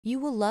You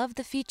will love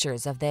the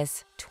features of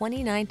this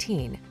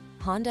 2019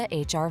 Honda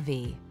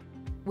HR-V.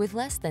 With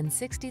less than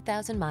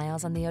 60,000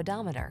 miles on the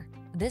odometer,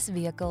 this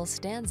vehicle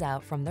stands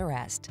out from the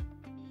rest.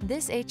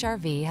 This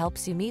HR-V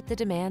helps you meet the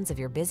demands of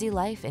your busy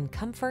life in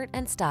comfort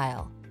and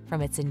style,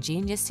 from its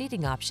ingenious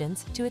seating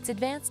options to its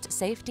advanced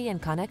safety and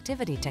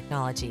connectivity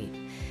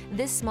technology.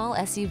 This small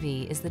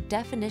SUV is the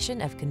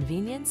definition of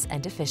convenience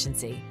and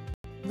efficiency.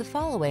 The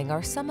following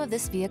are some of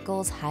this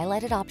vehicle's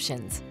highlighted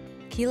options: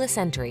 keyless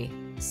entry,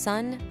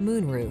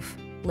 sun/moonroof,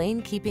 lane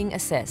keeping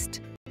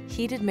assist,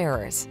 heated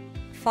mirrors,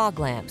 fog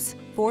lamps,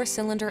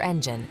 4-cylinder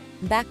engine,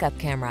 backup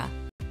camera,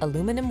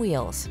 aluminum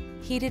wheels,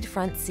 heated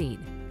front seat,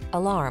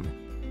 alarm.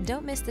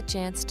 Don't miss the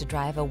chance to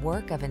drive a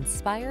work of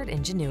inspired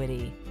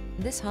ingenuity.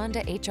 This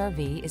Honda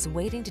HR-V is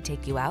waiting to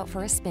take you out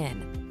for a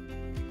spin.